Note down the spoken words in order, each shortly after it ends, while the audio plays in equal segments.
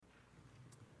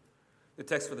The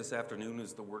text for this afternoon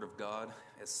is the Word of God,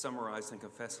 as summarized and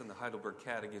confessed in the Heidelberg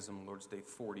Catechism, Lord's Day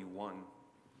 41.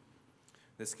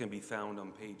 This can be found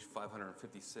on page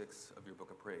 556 of your Book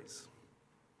of Praise.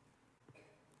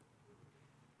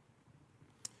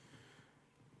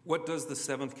 What does the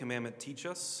seventh commandment teach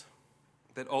us?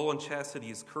 That all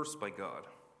unchastity is cursed by God.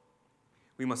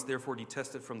 We must therefore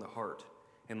detest it from the heart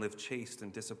and live chaste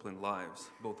and disciplined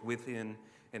lives, both within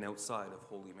and outside of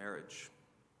holy marriage.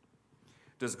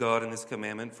 Does God in this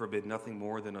commandment forbid nothing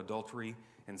more than adultery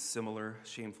and similar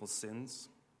shameful sins?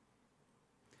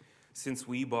 Since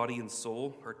we, body and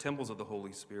soul, are temples of the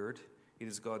Holy Spirit, it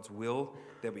is God's will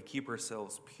that we keep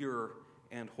ourselves pure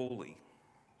and holy.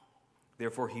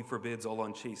 Therefore, he forbids all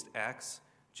unchaste acts,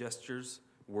 gestures,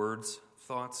 words,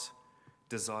 thoughts,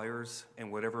 desires,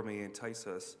 and whatever may entice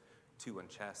us to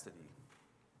unchastity.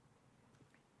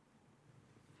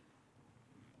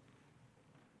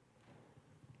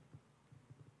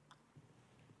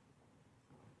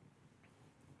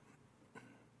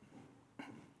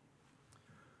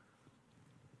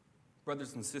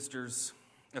 Brothers and sisters,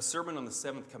 a sermon on the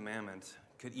seventh commandment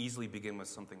could easily begin with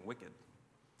something wicked.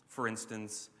 For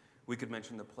instance, we could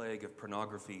mention the plague of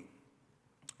pornography.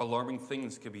 Alarming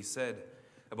things could be said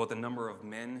about the number of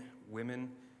men,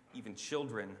 women, even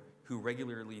children who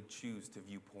regularly choose to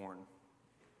view porn.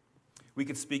 We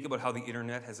could speak about how the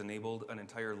internet has enabled an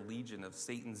entire legion of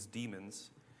Satan's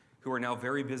demons who are now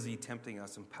very busy tempting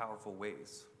us in powerful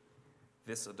ways.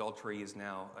 This adultery is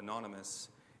now anonymous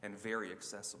and very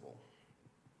accessible.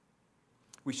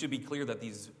 We should be clear that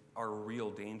these are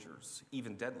real dangers,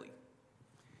 even deadly.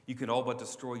 You can all but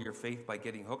destroy your faith by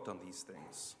getting hooked on these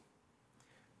things.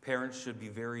 Parents should be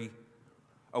very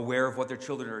aware of what their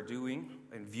children are doing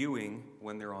and viewing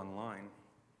when they're online.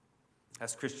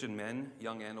 As Christian men,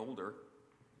 young and older,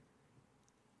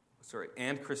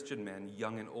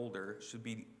 should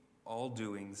be all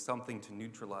doing something to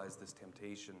neutralize this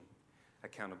temptation.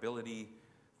 Accountability,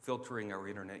 filtering our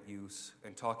internet use,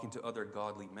 and talking to other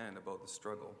godly men about the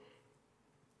struggle.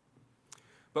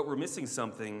 But we're missing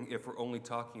something if we're only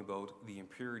talking about the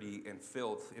impurity and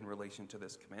filth in relation to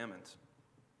this commandment.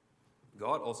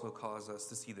 God also calls us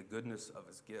to see the goodness of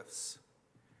his gifts,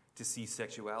 to see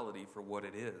sexuality for what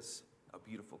it is, a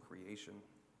beautiful creation.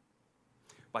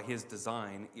 By his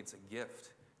design, it's a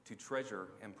gift to treasure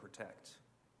and protect.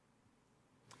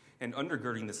 And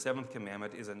undergirding the seventh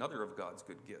commandment is another of God's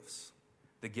good gifts,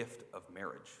 the gift of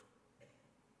marriage.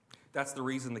 That's the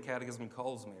reason the Catechism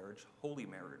calls marriage holy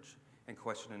marriage in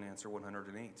Question and Answer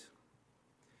 108.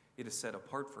 It is set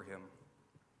apart for him.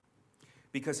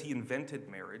 Because he invented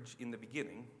marriage in the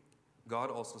beginning,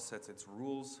 God also sets its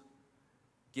rules,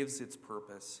 gives its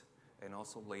purpose, and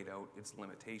also laid out its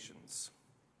limitations.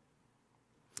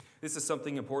 This is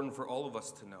something important for all of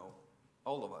us to know,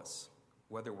 all of us,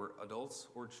 whether we're adults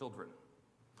or children,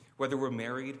 whether we're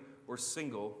married or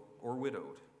single or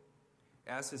widowed.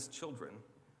 As his children,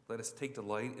 let us take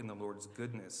delight in the Lord's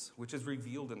goodness, which is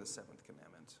revealed in the seventh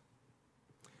commandment.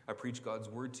 I preach God's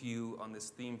word to you on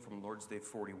this theme from Lord's Day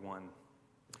 41.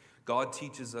 God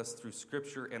teaches us through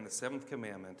Scripture and the seventh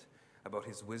commandment about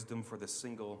his wisdom for the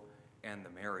single and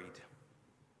the married.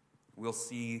 We'll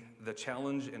see the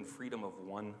challenge and freedom of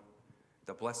one,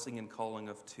 the blessing and calling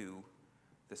of two,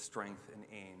 the strength and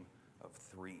aim of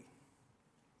three.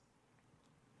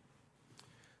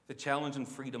 The challenge and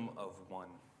freedom of one.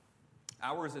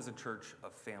 Ours is a church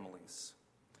of families.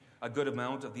 A good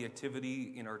amount of the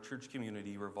activity in our church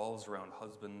community revolves around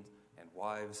husbands and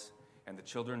wives and the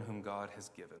children whom God has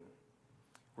given.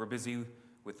 We're busy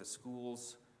with the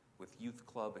schools, with youth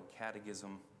club and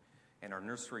catechism, and our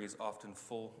nursery is often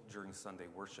full during Sunday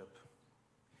worship.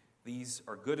 These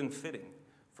are good and fitting,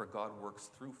 for God works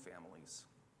through families.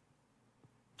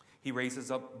 He raises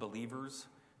up believers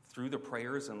through the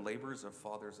prayers and labors of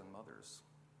fathers and mothers.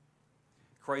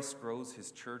 Christ grows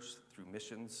his church through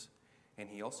missions, and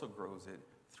he also grows it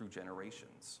through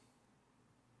generations.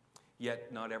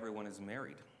 Yet not everyone is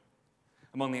married.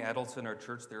 Among the adults in our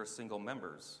church, there are single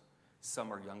members.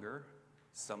 Some are younger,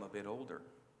 some a bit older.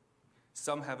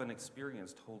 Some haven't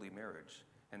experienced holy marriage,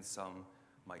 and some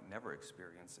might never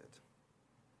experience it.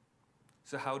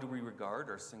 So how do we regard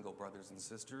our single brothers and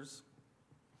sisters?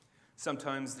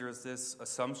 Sometimes there's this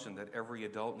assumption that every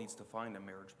adult needs to find a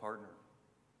marriage partner.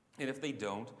 And if they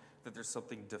don't, that there's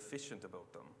something deficient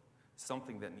about them,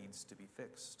 something that needs to be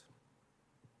fixed.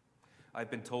 I've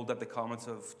been told that the comments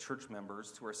of church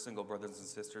members to our single brothers and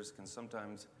sisters can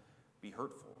sometimes be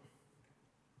hurtful.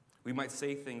 We might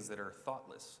say things that are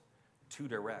thoughtless, too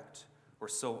direct, or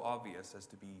so obvious as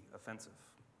to be offensive.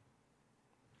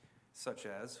 Such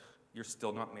as, "You're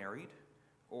still not married,"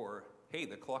 or, "Hey,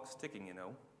 the clock's ticking, you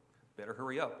know. better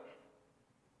hurry up.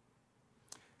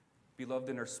 Beloved,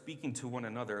 in our speaking to one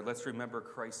another, let's remember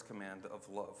Christ's command of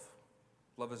love.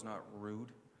 Love is not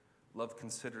rude. Love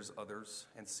considers others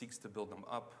and seeks to build them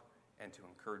up and to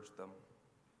encourage them.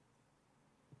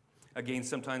 Again,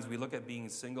 sometimes we look at being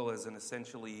single as an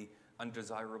essentially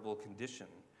undesirable condition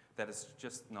that is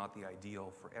just not the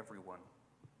ideal for everyone.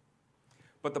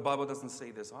 But the Bible doesn't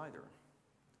say this either.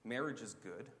 Marriage is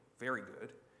good, very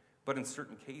good, but in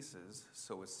certain cases,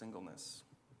 so is singleness.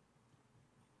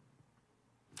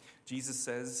 Jesus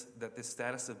says that this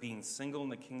status of being single in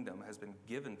the kingdom has been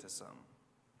given to some.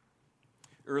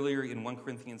 Earlier in 1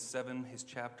 Corinthians 7, his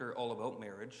chapter all about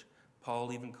marriage,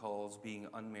 Paul even calls being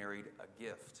unmarried a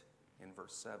gift in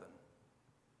verse 7.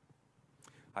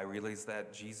 I realize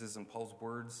that Jesus and Paul's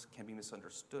words can be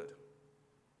misunderstood.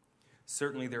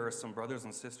 Certainly there are some brothers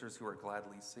and sisters who are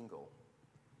gladly single.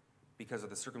 Because of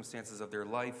the circumstances of their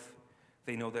life,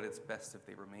 they know that it's best if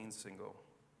they remain single.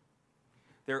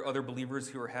 There are other believers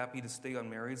who are happy to stay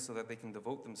unmarried so that they can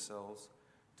devote themselves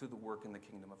to the work in the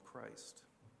kingdom of Christ.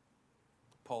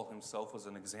 Paul himself was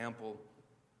an example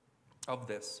of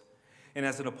this. And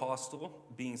as an apostle,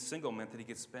 being single meant that he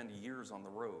could spend years on the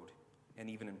road and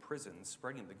even in prison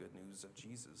spreading the good news of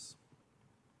Jesus.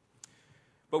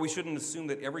 But we shouldn't assume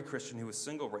that every Christian who is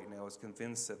single right now is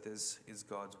convinced that this is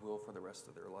God's will for the rest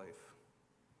of their life.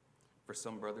 For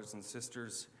some brothers and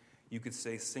sisters, you could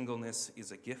say singleness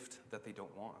is a gift that they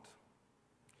don't want.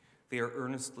 They are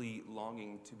earnestly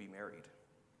longing to be married.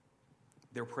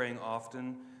 They're praying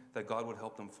often that God would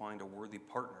help them find a worthy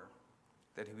partner,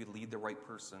 that he would lead the right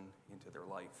person into their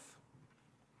life.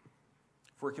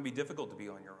 For it can be difficult to be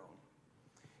on your own.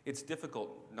 It's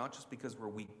difficult not just because we're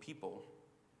weak people.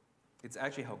 It's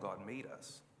actually how God made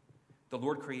us. The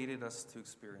Lord created us to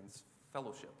experience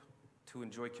fellowship, to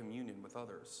enjoy communion with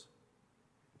others.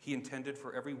 He intended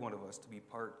for every one of us to be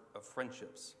part of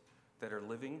friendships that are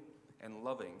living and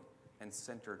loving and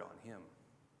centered on him.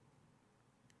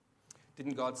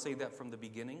 Didn't God say that from the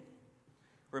beginning?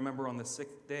 Remember, on the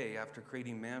sixth day, after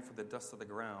creating man from the dust of the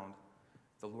ground,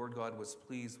 the Lord God was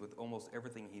pleased with almost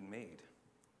everything he made.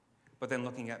 But then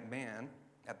looking at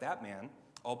that man,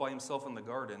 all by himself in the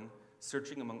garden,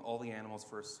 searching among all the animals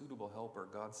for a suitable helper,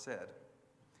 God said,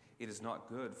 "It is not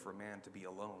good for man to be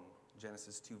alone."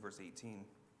 Genesis 2, verse 18.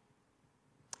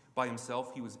 By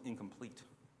himself, he was incomplete.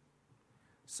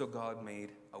 So God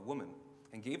made a woman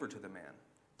and gave her to the man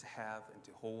to have and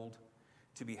to hold,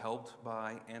 to be helped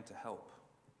by and to help.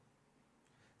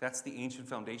 That's the ancient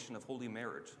foundation of holy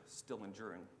marriage, still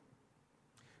enduring.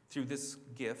 Through this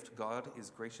gift, God is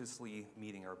graciously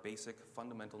meeting our basic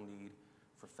fundamental need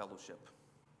for fellowship.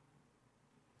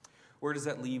 Where does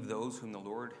that leave those whom the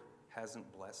Lord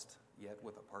hasn't blessed yet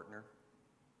with a partner?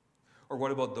 Or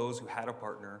what about those who had a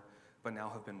partner but now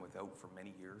have been without for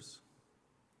many years?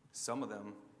 Some of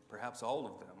them, perhaps all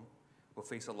of them, will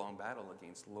face a long battle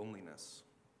against loneliness.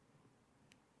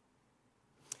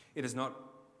 It's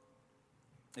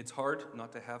hard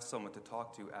not to have someone to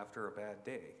talk to after a bad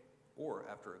day or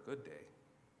after a good day.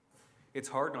 It's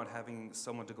hard not having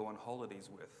someone to go on holidays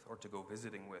with or to go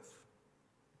visiting with.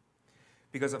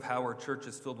 Because of how our church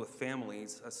is filled with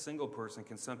families, a single person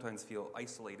can sometimes feel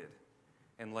isolated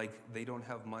and like they don't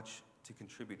have much to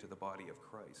contribute to the body of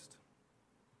Christ.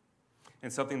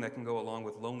 And something that can go along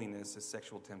with loneliness is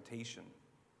sexual temptation.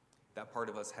 That part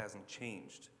of us hasn't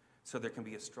changed, so there can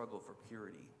be a struggle for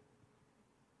purity.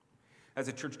 As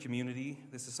a church community,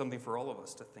 this is something for all of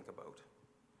us to think about.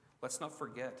 Let's not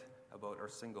forget about our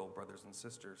single brothers and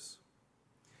sisters.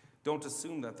 Don't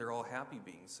assume that they're all happy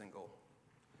being single.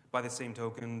 By the same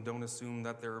token, don't assume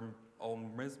that they're all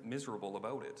miserable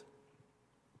about it.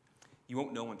 You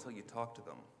won't know until you talk to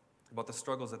them about the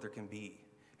struggles that there can be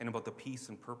and about the peace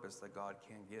and purpose that God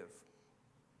can give.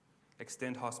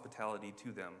 Extend hospitality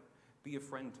to them. Be a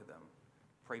friend to them.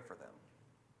 Pray for them.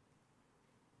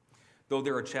 Though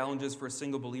there are challenges for a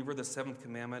single believer, the seventh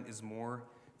commandment is more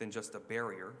than just a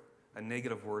barrier, a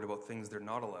negative word about things they're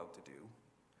not allowed to do.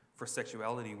 For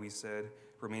sexuality, we said,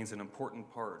 remains an important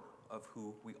part of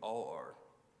who we all are.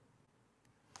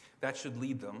 That should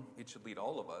lead them, it should lead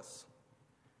all of us,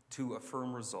 to a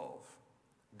firm resolve.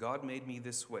 God made me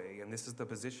this way, and this is the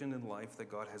position in life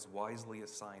that God has wisely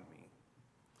assigned me.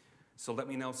 So let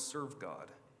me now serve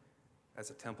God as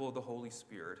a temple of the Holy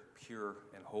Spirit, pure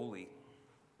and holy.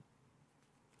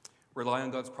 Rely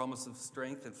on God's promise of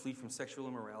strength and flee from sexual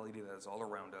immorality that is all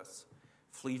around us.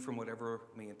 Flee from whatever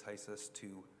may entice us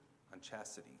to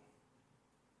unchastity.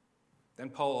 Then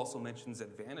Paul also mentions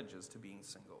advantages to being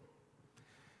single.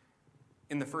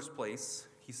 In the first place,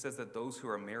 he says that those who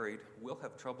are married will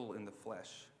have trouble in the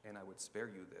flesh, and I would spare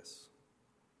you this.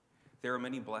 There are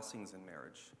many blessings in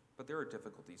marriage, but there are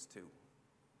difficulties too.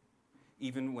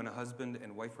 Even when a husband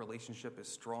and wife relationship is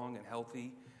strong and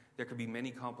healthy, there can be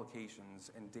many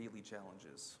complications and daily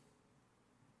challenges.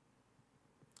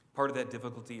 Part of that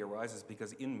difficulty arises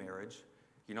because in marriage,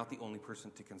 you're not the only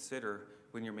person to consider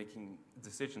when you're making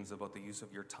decisions about the use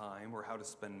of your time or how to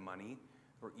spend money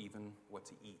or even what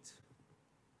to eat.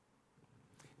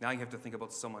 Now you have to think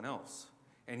about someone else,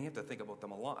 and you have to think about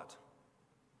them a lot.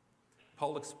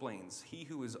 Paul explains, "He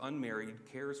who is unmarried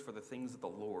cares for the things of the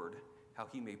Lord, how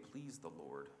he may please the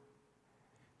Lord.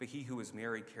 But he who is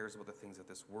married cares about the things of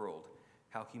this world,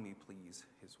 how he may please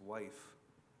his wife,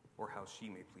 or how she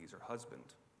may please her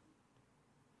husband."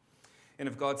 And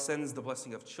if God sends the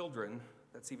blessing of children,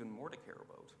 that's even more to care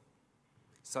about.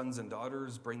 Sons and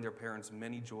daughters bring their parents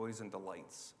many joys and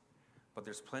delights, but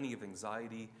there's plenty of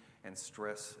anxiety and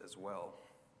stress as well.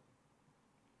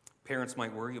 Parents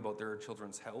might worry about their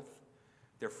children's health,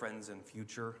 their friends and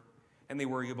future, and they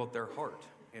worry about their heart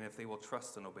and if they will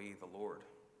trust and obey the Lord.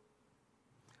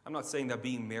 I'm not saying that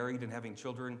being married and having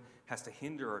children has to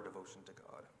hinder our devotion to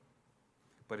God,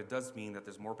 but it does mean that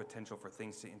there's more potential for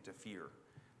things to interfere,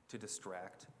 to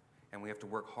distract, and we have to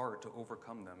work hard to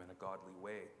overcome them in a godly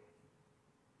way.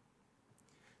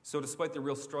 So despite the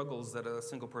real struggles that a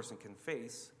single person can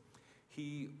face,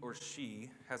 he or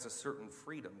she has a certain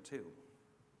freedom too.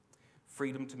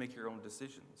 Freedom to make your own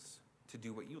decisions, to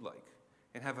do what you like,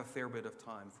 and have a fair bit of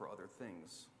time for other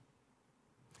things.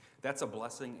 That's a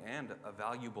blessing and a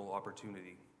valuable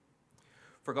opportunity.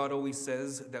 For God always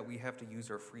says that we have to use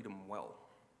our freedom well.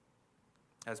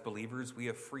 As believers, we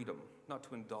have freedom, not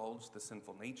to indulge the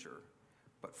sinful nature,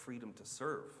 but freedom to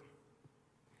serve.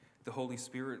 The Holy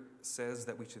Spirit says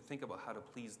that we should think about how to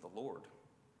please the Lord.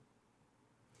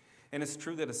 And it's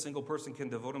true that a single person can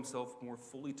devote himself more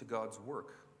fully to God's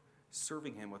work,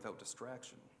 serving him without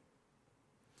distraction.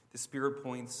 The Spirit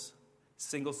points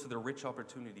singles to the rich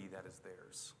opportunity that is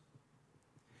theirs.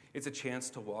 It's a chance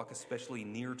to walk especially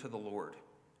near to the Lord.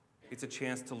 It's a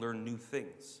chance to learn new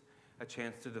things, a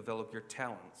chance to develop your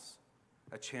talents,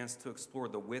 a chance to explore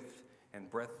the width and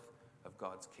breadth of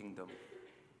God's kingdom.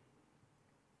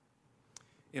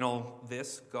 In all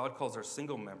this, God calls our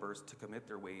single members to commit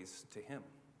their ways to Him.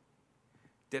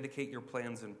 Dedicate your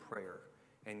plans in prayer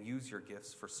and use your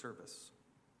gifts for service.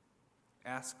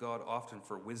 Ask God often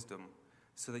for wisdom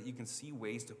so that you can see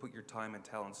ways to put your time and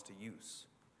talents to use.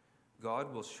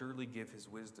 God will surely give His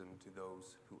wisdom to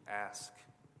those who ask.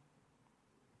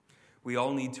 We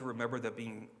all need to remember that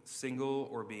being single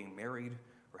or being married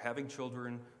or having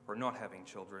children or not having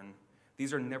children,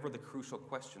 these are never the crucial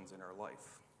questions in our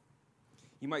life.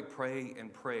 You might pray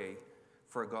and pray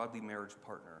for a godly marriage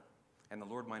partner, and the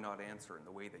Lord might not answer in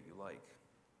the way that you like.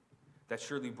 That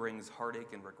surely brings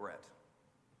heartache and regret.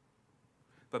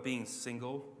 But being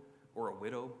single or a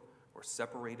widow or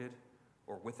separated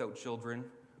or without children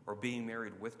or being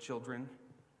married with children,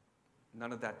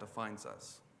 none of that defines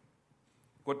us.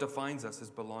 What defines us is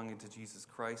belonging to Jesus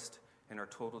Christ and our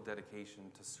total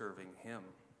dedication to serving Him.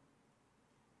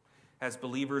 As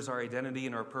believers, our identity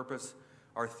and our purpose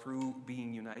are through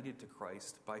being united to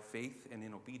Christ by faith and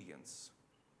in obedience.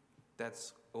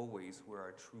 That's always where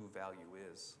our true value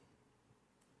is.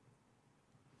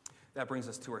 That brings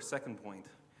us to our second point,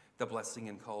 the blessing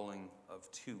and calling of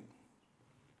two.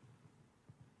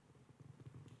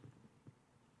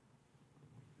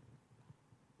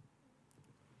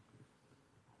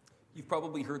 You've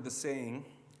probably heard the saying,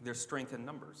 there's strength in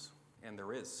numbers, and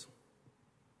there is.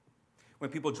 When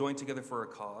people join together for a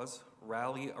cause,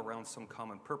 rally around some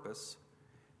common purpose,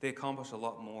 they accomplish a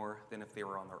lot more than if they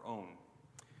were on their own.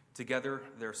 Together,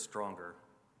 they're stronger.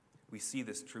 We see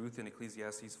this truth in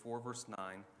Ecclesiastes 4, verse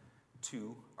 9,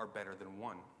 2 are better than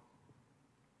one.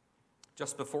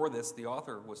 Just before this, the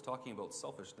author was talking about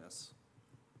selfishness.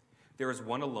 There is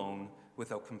one alone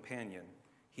without companion.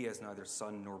 He has neither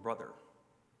son nor brother.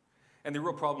 And the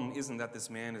real problem isn't that this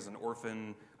man is an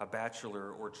orphan, a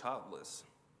bachelor, or childless.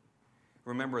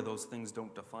 Remember, those things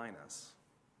don't define us.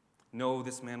 No,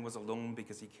 this man was alone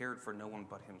because he cared for no one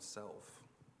but himself.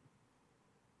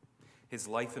 His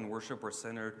life and worship were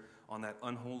centered on that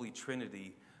unholy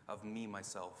trinity of me,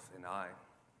 myself, and I.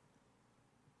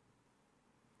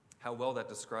 How well that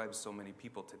describes so many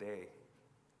people today.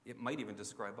 It might even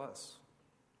describe us.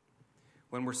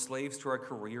 When we're slaves to our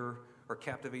career, or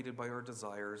captivated by our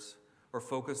desires, or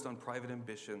focused on private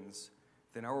ambitions,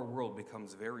 then our world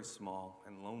becomes very small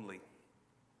and lonely.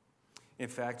 In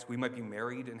fact, we might be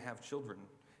married and have children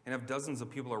and have dozens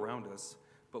of people around us,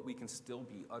 but we can still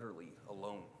be utterly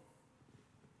alone.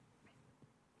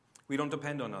 We don't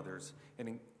depend on others,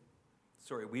 in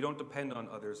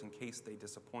case they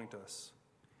disappoint us.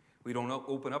 We don't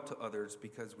open up to others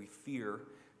because we fear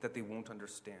that they won't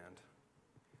understand.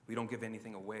 We don't give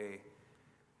anything away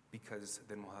because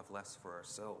then we'll have less for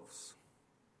ourselves.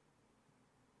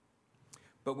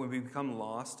 But when we become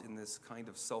lost in this kind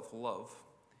of self-love,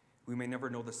 we may never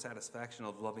know the satisfaction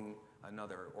of loving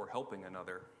another or helping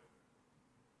another.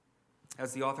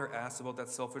 As the author asks about that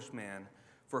selfish man,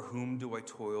 for whom do I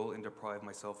toil and deprive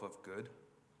myself of good?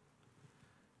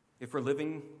 If we're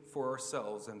living for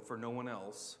ourselves and for no one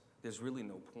else, there's really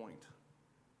no point.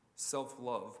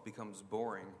 Self-love becomes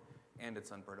boring and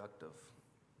it's unproductive.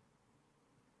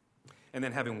 And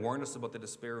then, having warned us about the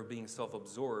despair of being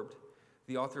self-absorbed,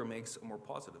 the author makes a more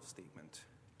positive statement.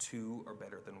 2 are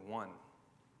better than 1.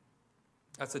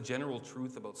 That's a general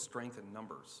truth about strength in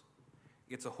numbers.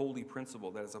 It's a holy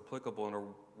principle that is applicable in a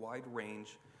wide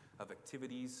range of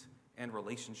activities and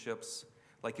relationships,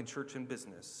 like in church and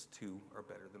business. 2 are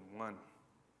better than 1.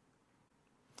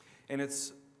 And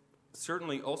it's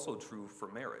certainly also true for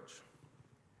marriage.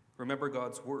 Remember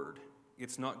God's word.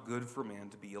 It's not good for man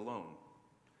to be alone.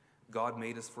 God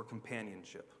made us for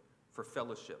companionship, for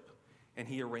fellowship, and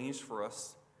he arranged for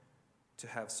us to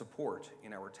have support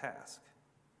in our task.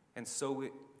 And so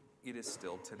it is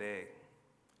still today.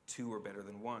 2 are better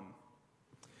than 1.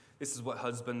 This is what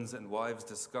husbands and wives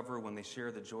discover when they share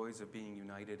the joys of being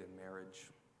united in marriage.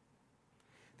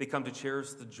 They come to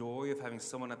cherish the joy of having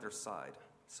someone at their side,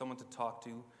 someone to talk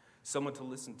to, someone to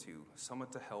listen to, someone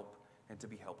to help and to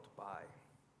be helped by.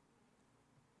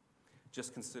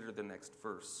 Just consider the next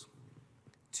verse.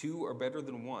 2 are better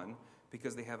than 1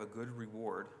 because they have a good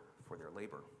reward for their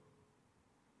labor.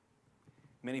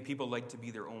 Many people like to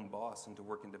be their own boss and to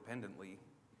work independently,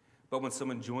 but when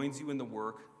someone joins you in the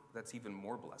work, that's even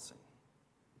more blessing.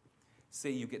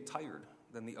 Say you get tired,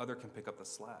 then the other can pick up the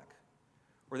slack,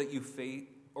 or that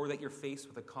you're faced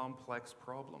with a complex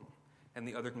problem, and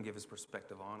the other can give his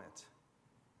perspective on it.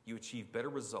 You achieve better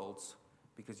results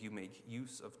because you make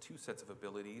use of 2 sets of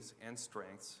abilities and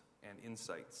strengths and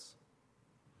insights.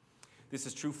 This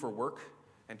is true for work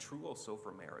and true also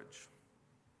for marriage.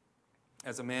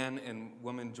 As a man and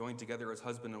woman join together as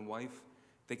husband and wife,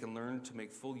 they can learn to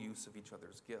make full use of each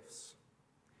other's gifts.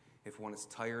 If one is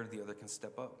tired, the other can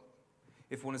step up.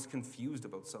 If one is confused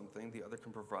about something, the other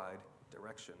can provide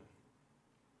direction.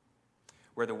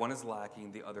 Where the one is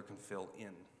lacking, the other can fill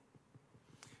in.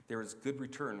 There is good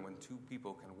return when 2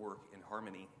 people can work in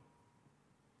harmony.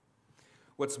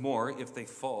 What's more, if they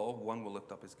fall, one will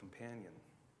lift up his companion.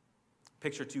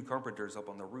 Picture 2 carpenters up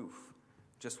on the roof.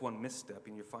 Just one misstep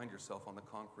and you find yourself on the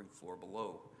concrete floor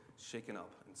below, shaken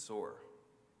up and sore.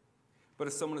 But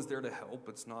if someone is there to help,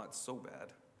 it's not so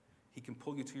bad. He can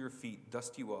pull you to your feet,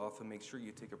 dust you off, and make sure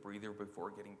you take a breather before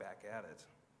getting back at it.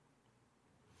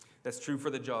 That's true for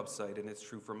the job site, and it's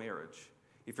true for marriage.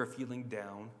 If you're feeling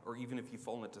down, or even if you've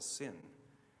fallen into sin,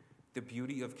 the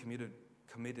beauty of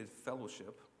committed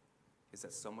fellowship is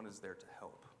that someone is there to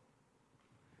help.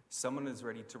 Someone is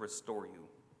ready to restore you.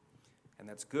 And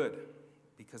that's good,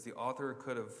 because the author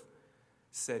could have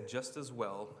said just as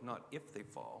well, not if they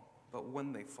fall, but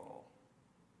when they fall.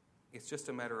 It's just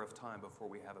a matter of time before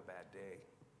we have a bad day.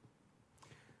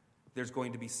 There's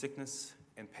going to be sickness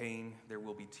and pain. There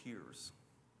will be tears.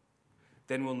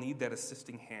 Then we'll need that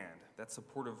assisting hand, that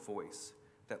supportive voice,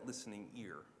 that listening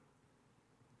ear.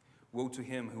 Woe to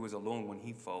him who is alone when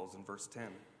he falls, in verse 10.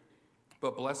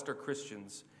 But blessed are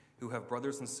Christians who have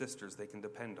brothers and sisters they can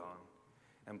depend on,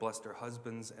 and blessed are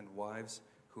husbands and wives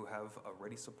who have a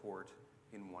ready support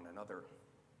in one another.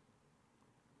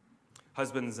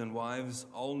 Husbands and wives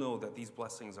all know that these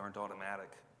blessings aren't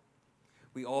automatic.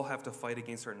 We all have to fight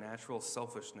against our natural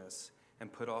selfishness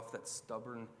and put off that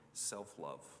stubborn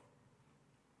self-love.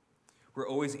 We're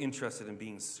always interested in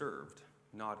being served,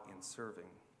 not in serving.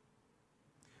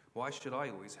 Why should I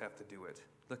always have to do it?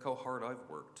 Look how hard I've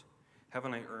worked.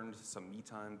 Haven't I earned some me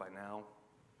time by now?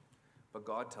 But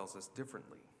God tells us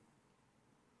differently.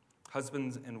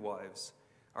 Husbands and wives,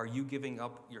 are you giving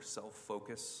up your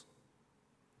self-focus?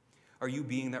 Are you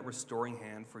being that restoring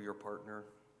hand for your partner?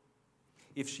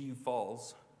 If she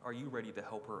falls, are you ready to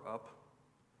help her up?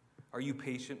 Are you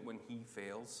patient when he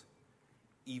fails,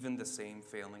 even the same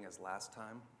failing as last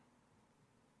time?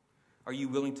 Are you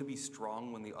willing to be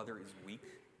strong when the other is weak?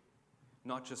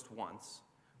 Not just once,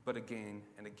 but again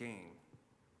and again.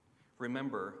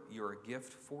 Remember, you're a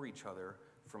gift for each other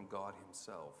from God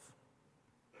himself.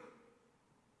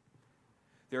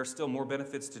 There are still more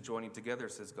benefits to joining together,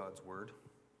 says God's word.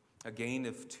 Again,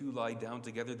 if 2 lie down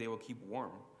together, they will keep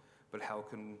warm. But how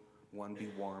can one be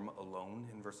warm alone,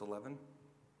 in verse 11?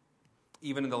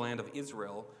 Even in the land of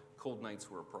Israel, cold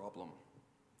nights were a problem.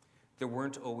 There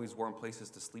weren't always warm places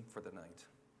to sleep for the night.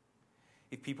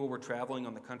 If people were traveling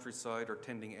on the countryside or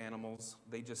tending animals,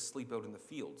 they just sleep out in the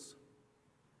fields.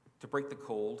 To break the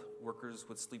cold, workers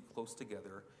would sleep close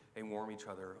together and warm each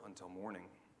other until morning.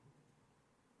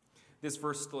 This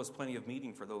verse still has plenty of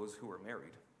meaning for those who are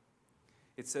married.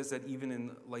 It says that even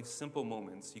in life's simple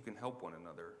moments, you can help one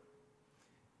another.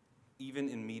 Even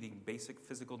in meeting basic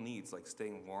physical needs like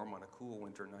staying warm on a cool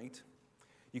winter night,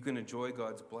 you can enjoy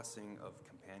God's blessing of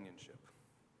companionship.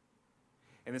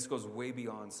 And this goes way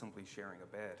beyond simply sharing a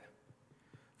bed.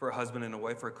 For a husband and a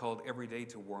wife are called every day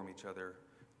to warm each other,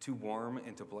 to warm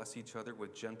and to bless each other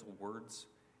with gentle words,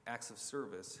 acts of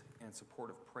service, and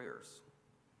supportive prayers.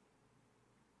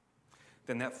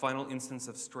 Then that final instance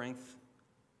of strength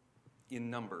in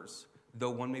numbers,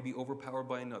 though one may be overpowered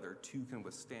by another, two can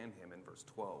withstand him in verse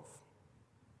 12.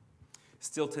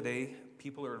 Still today,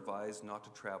 people are advised not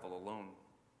to travel alone.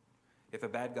 If a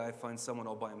bad guy finds someone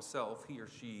all by himself, he or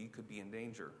she could be in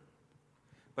danger.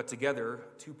 But together,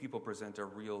 two people present a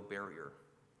real barrier.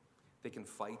 They can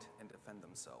fight and defend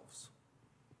themselves.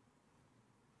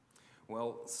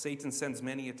 Well, Satan sends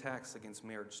many attacks against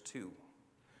marriage too.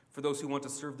 For those who want to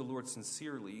serve the Lord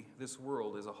sincerely, this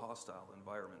world is a hostile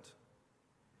environment.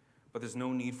 But there's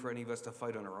no need for any of us to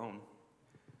fight on our own.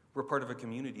 We're part of a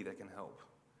community that can help.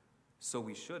 So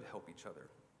we should help each other.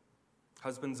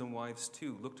 Husbands and wives,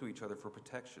 too, look to each other for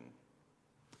protection.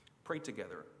 Pray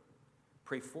together.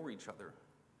 Pray for each other.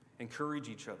 Encourage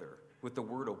each other with the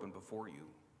word open before you.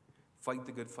 Fight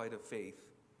the good fight of faith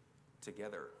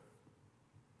together.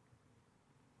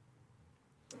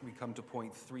 We come to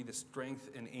point 3, the strength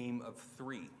and aim of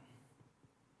 3.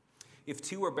 If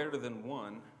 2 are better than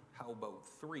 1, how about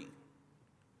 3?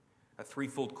 A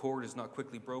threefold cord is not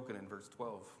quickly broken in verse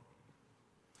 12.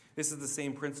 This is the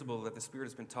same principle that the Spirit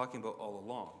has been talking about all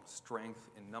along, strength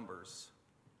in numbers.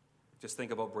 Just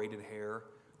think about braided hair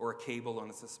or a cable on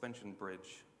a suspension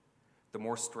bridge. The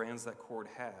more strands that cord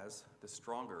has, the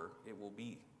stronger it will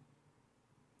be.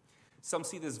 Some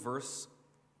see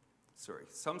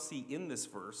in this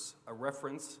verse a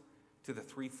reference to the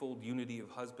threefold unity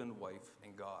of husband, wife,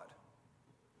 and God.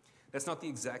 That's not the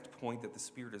exact point that the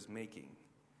Spirit is making,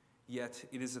 yet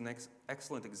it is an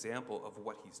excellent example of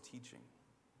what he's teaching.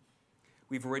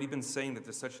 We've already been saying that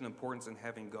there's such an importance in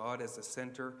having God as the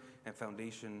center and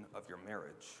foundation of your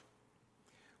marriage.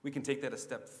 We can take that a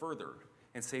step further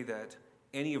and say that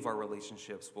any of our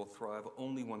relationships will thrive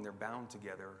only when they're bound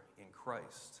together in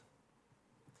Christ.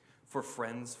 For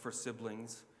friends, for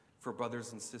siblings, for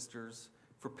brothers and sisters,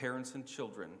 for parents and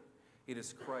children, it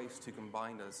is Christ who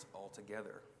combined us all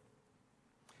together.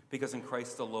 Because in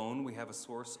Christ alone, we have a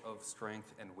source of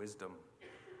strength and wisdom.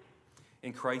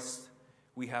 In Christ,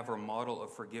 we have our model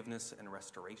of forgiveness and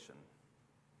restoration.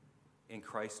 In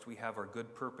Christ, we have our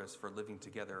good purpose for living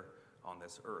together on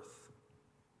this earth.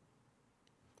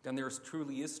 Then there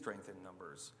truly is strength in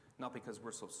numbers, not because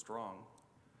we're so strong,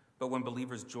 but when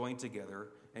believers join together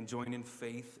and join in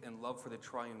faith and love for the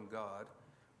triune God,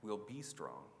 we'll be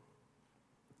strong.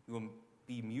 We will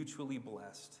be mutually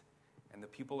blessed, and the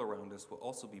people around us will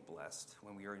also be blessed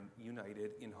when we are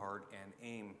united in heart and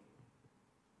aim.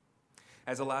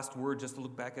 As a last word, just to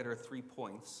look back at our 3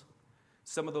 points,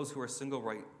 some of those who are single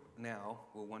right now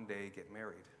will one day get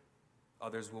married.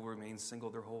 Others will remain single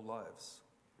their whole lives.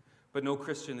 But no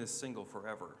Christian is single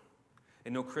forever,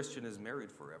 and no Christian is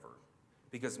married forever,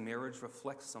 because marriage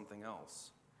reflects something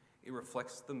else. It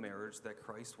reflects the marriage that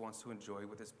Christ wants to enjoy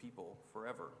with his people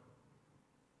forever.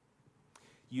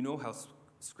 You know how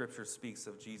Scripture speaks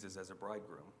of Jesus as a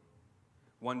bridegroom.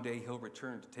 One day he'll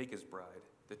return to take his bride,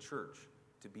 the church,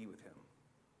 to be with him.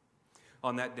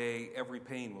 On that day, every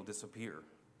pain will disappear,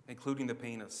 including the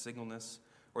pain of singleness,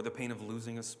 or the pain of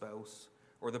losing a spouse,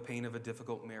 or the pain of a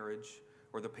difficult marriage,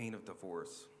 or the pain of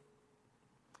divorce.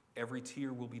 Every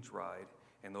tear will be dried,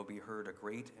 and there'll be heard a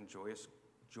great and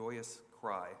joyous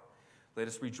cry. Let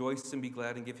us rejoice and be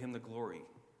glad and give him the glory,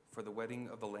 for the wedding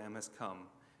of the Lamb has come,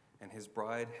 and his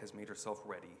bride has made herself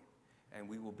ready, and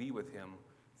we will be with him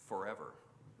forever.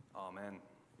 Amen.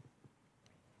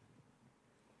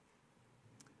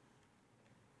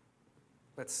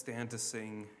 Let's stand to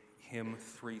sing hymn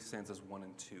 3, stanzas 1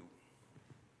 and 2.